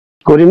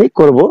করিনি,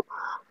 করব।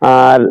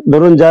 আর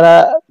ধরুন যারা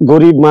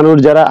গরিব মানুষ,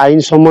 যারা আইন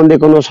সম্বন্ধে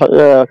কোনো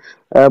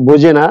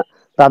বোঝে না,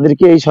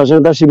 তাদেরকে এই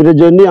সচেতনতা শিবিরের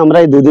জন্য আমরা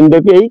এই দুদিন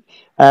ব্যাপী এই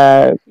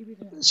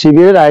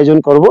শিবিরের আয়োজন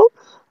করব।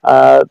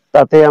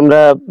 তাতে আমরা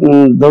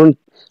ধরুন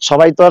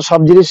সবাই তো আর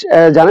সব জিনিস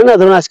জানে না।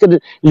 ধরুন আজকে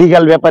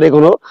লিগ্যাল ব্যাপারে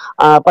কোনো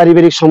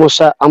পারিবারিক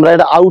সমস্যা, আমরা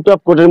এটা আউট অফ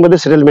কোর্টের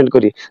মধ্যে সেটেলমেন্ট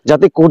করি,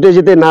 যাতে কোর্টে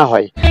যেতে না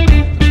হয়।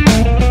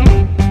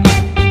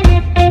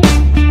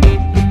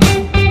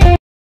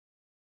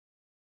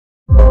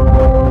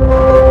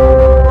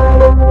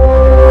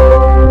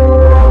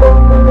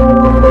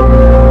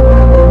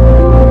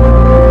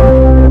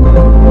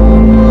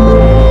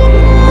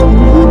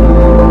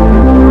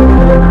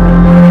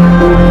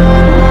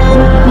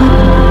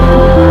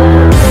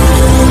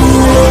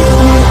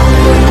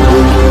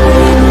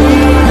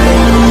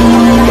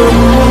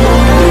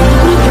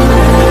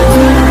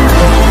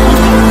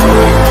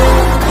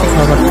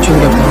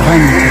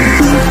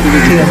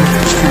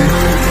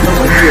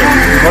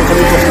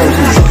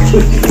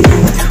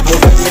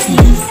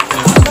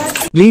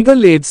 Legal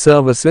Aid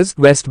Services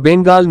West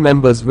Bengal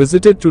members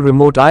visited to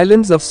remote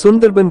islands of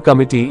Sundarban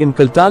committee in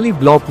Kaltali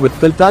block with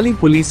Kaltali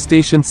police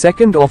station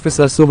 2nd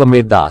officer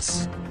Suvamed Das.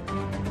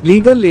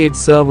 Legal Aid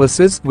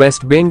Services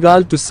West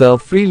Bengal to serve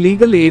free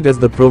legal aid as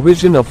the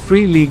provision of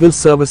free legal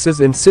services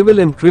in civil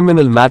and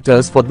criminal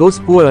matters for those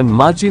poor and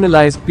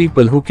marginalized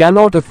people who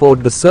cannot afford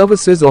the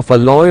services of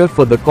a lawyer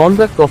for the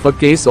conduct of a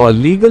case or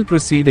legal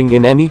proceeding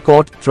in any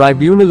court,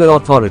 tribunal or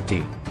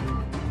authority.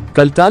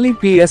 Kaltali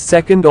PS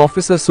 2nd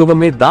Officer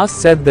Suvamed Das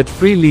said that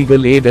free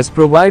legal aid is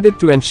provided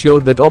to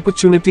ensure that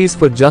opportunities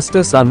for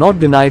justice are not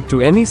denied to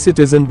any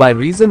citizen by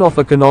reason of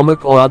economic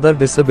or other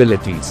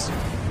disabilities.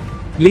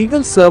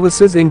 Legal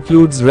services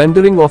includes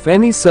rendering of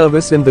any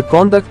service in the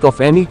conduct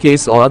of any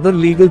case or other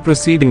legal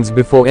proceedings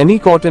before any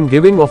court and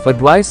giving of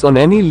advice on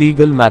any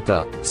legal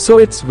matter. So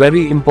it's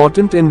very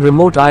important in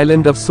remote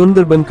island of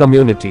Sundarban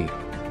community.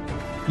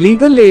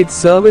 Legal Aid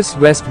Service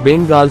West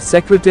Bengal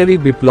Secretary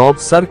Biplab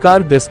Sarkar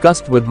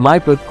discussed with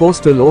MIPAT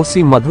Coastal OC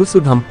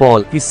Madhusudham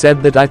Paul. He said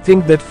that I think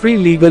that free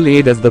legal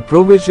aid as the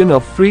provision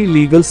of free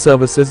legal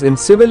services in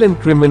civil and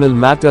criminal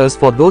matters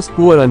for those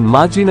poor and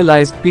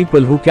marginalized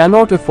people who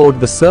cannot afford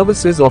the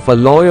services of a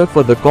lawyer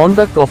for the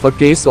conduct of a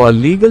case or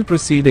legal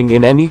proceeding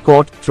in any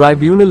court,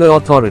 tribunal or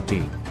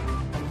authority.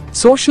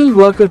 Social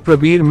worker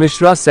Prabir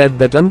Mishra said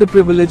that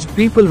underprivileged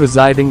people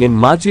residing in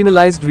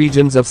marginalized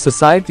regions of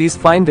societies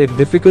find it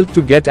difficult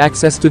to get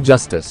access to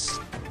justice.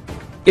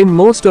 In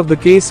most of the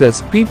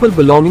cases, people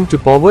belonging to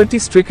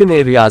poverty-stricken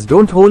areas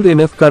don't hold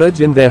enough courage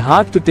in their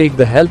heart to take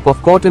the help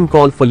of court and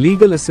call for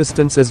legal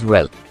assistance as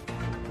well.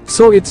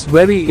 So it's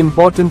very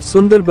important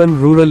Sundarban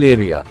rural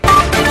area.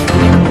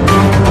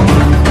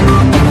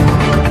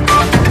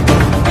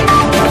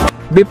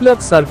 Biplab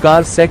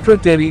Sarkar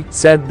Secretary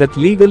said that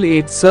Legal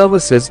Aid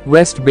Services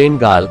West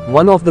Bengal,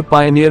 one of the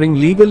pioneering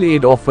legal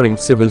aid offering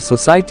civil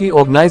society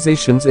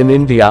organizations in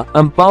India,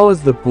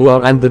 empowers the poor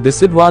and the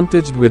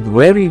disadvantaged with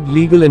varied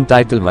legal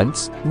entitlements.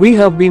 We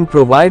have been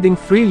providing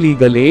free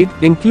legal aid,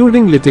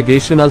 including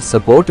litigational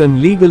support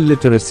and legal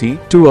literacy,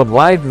 to a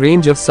wide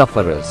range of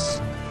sufferers.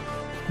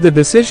 The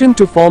decision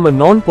to form a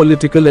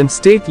non-political and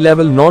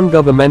state-level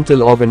non-governmental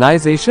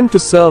organization to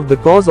serve the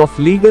cause of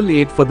legal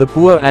aid for the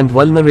poor and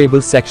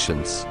vulnerable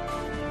sections.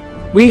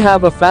 We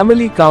have a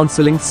family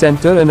counseling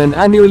center and an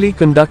annually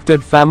conducted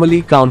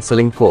family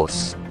counseling course.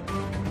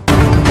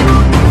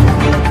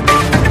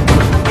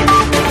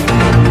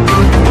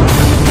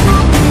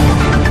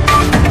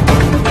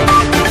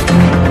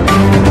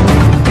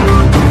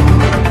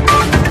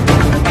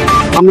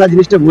 মামলা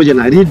জিনিসটা বোঝে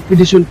না, writ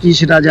petition কি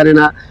সেটা জানে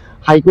না,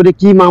 হাইকোর্টে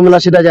কি মামলা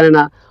সেটা জানে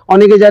না।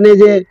 অনেকে জানে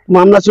যে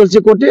মামলা চলছে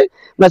কোর্টে,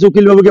 ব্যাস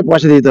উকিল বাবুকে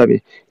পয়সা দিতে হবে।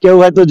 কেউ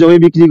হয়তো জমি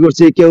বিক্রি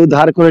করছে, কেউ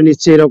ধার করে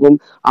নিচ্ছে, এরকম।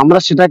 আমরা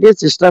সেটাকে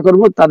চেষ্টা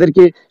করব,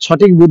 তাদেরকে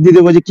সঠিক বুদ্ধি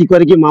দেবো যে কি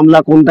করে কি মামলা,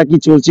 কোনটা কি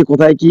চলছে,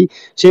 কোথায় কি,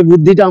 সেই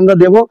বুদ্ধিটা আমরা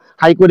দেব।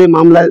 হাইকোর্টে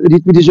মামলা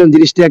রিট পিটিশন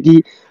জিনিসটা কি,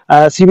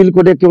 সিভিল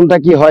কোর্টে কোনটা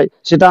কি হয়,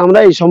 সেটা আমরা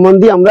এই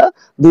সম্বন্ধে আমরা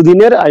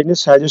দুদিনের আইনের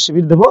সাহায্য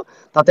শিবির দেবো।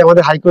 তাতে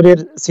আমাদের হাইকোর্টের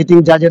সিটিং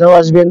জাজেরাও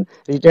আসবেন,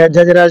 রিটায়ার্ড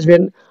জাজেরা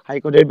আসবেন,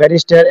 হাইকোর্টের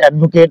ব্যারিস্টার,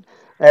 অ্যাডভোকেট,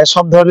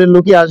 সব ধরনের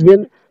লোকই আসবেন,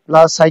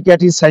 প্লাস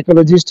সাইকিয়াট্রিস্ট,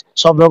 সাইকোলজিস্ট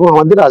সব রকম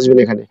আমাদের আসবেন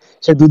এখানে।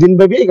 সেই দুদিন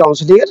ব্যাপী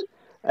কাউন্সিলিং এর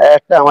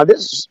একটা আমাদের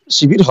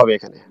শিবির হবে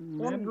এখানে।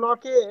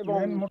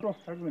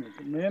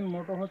 মেন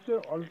মোটো হচ্ছে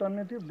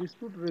অল্টারনেটিভ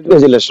ডিসপিউট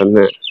রেজুলেশন,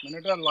 মানে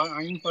এটা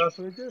আইন পাস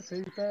হয়েছে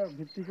সেইটা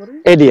ভিত্তি করে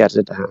এডিআর,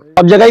 যেটা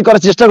সব জায়গায়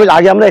করার চেষ্টা করছি।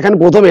 আগে আমরা এখানে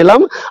প্রথম এলাম,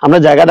 আমরা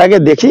জায়গাটাকে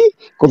দেখি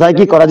কোথায়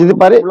কি করা যেতে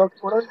পারে।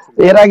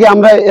 এর আগে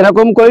আমরা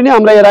এরকম করিনি।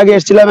 আমরা এর আগে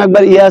এসেছিলাম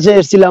একবার,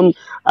 এসেছিলাম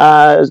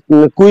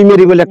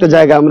কুইমেরি বলে একটা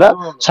জায়গা, আমরা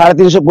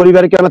 350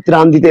 পরিবারকে আমরা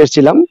ত্রাণ দিতে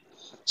এসেছিলাম।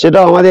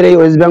 সেটাও আমাদের এই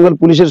ওয়েস্ট বেঙ্গল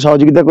পুলিশের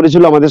সহযোগিতা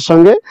করেছিল আমাদের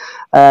সঙ্গে।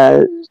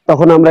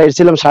 তখন আমরা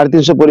এসেছিলাম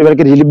 350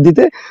 পরিবারকে রিলিফ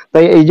দিতে।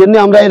 তাই এই জন্য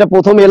আমরা এটা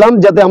প্রথম এলাম,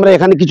 যাতে আমরা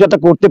এখানে কিছু একটা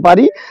করতে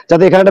পারি,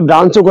 যাতে এখানে একটা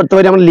ব্রাঞ্চও করতে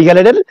পারি আমরা লিগ্যাল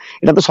এডের।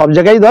 এটা তো সব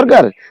জায়গায়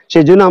দরকার,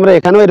 সেই জন্য আমরা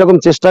এখানেও এরকম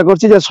চেষ্টা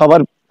করছি যে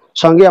সবার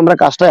সঙ্গে আমরা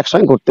কাজটা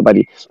একসঙ্গে করতে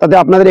পারি। তাতে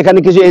আপনাদের এখানে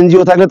কিছু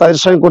এনজিও থাকলে তাদের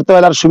সঙ্গে করতে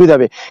পারলে আর সুবিধা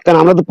হবে, কারণ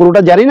আমরা তো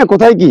পুরোটা জানি না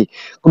কোথায় কি,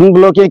 কোন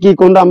ব্লকে কি,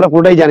 কোনটা আমরা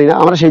পুরোটাই জানি না।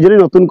 আমরা সেই জন্যই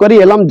নতুন করে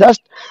এলাম,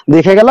 জাস্ট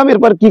দেখে গেলাম,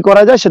 এরপর কি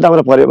করা যায় সেটা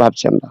আমরা পরে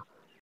ভাবছি আমরা।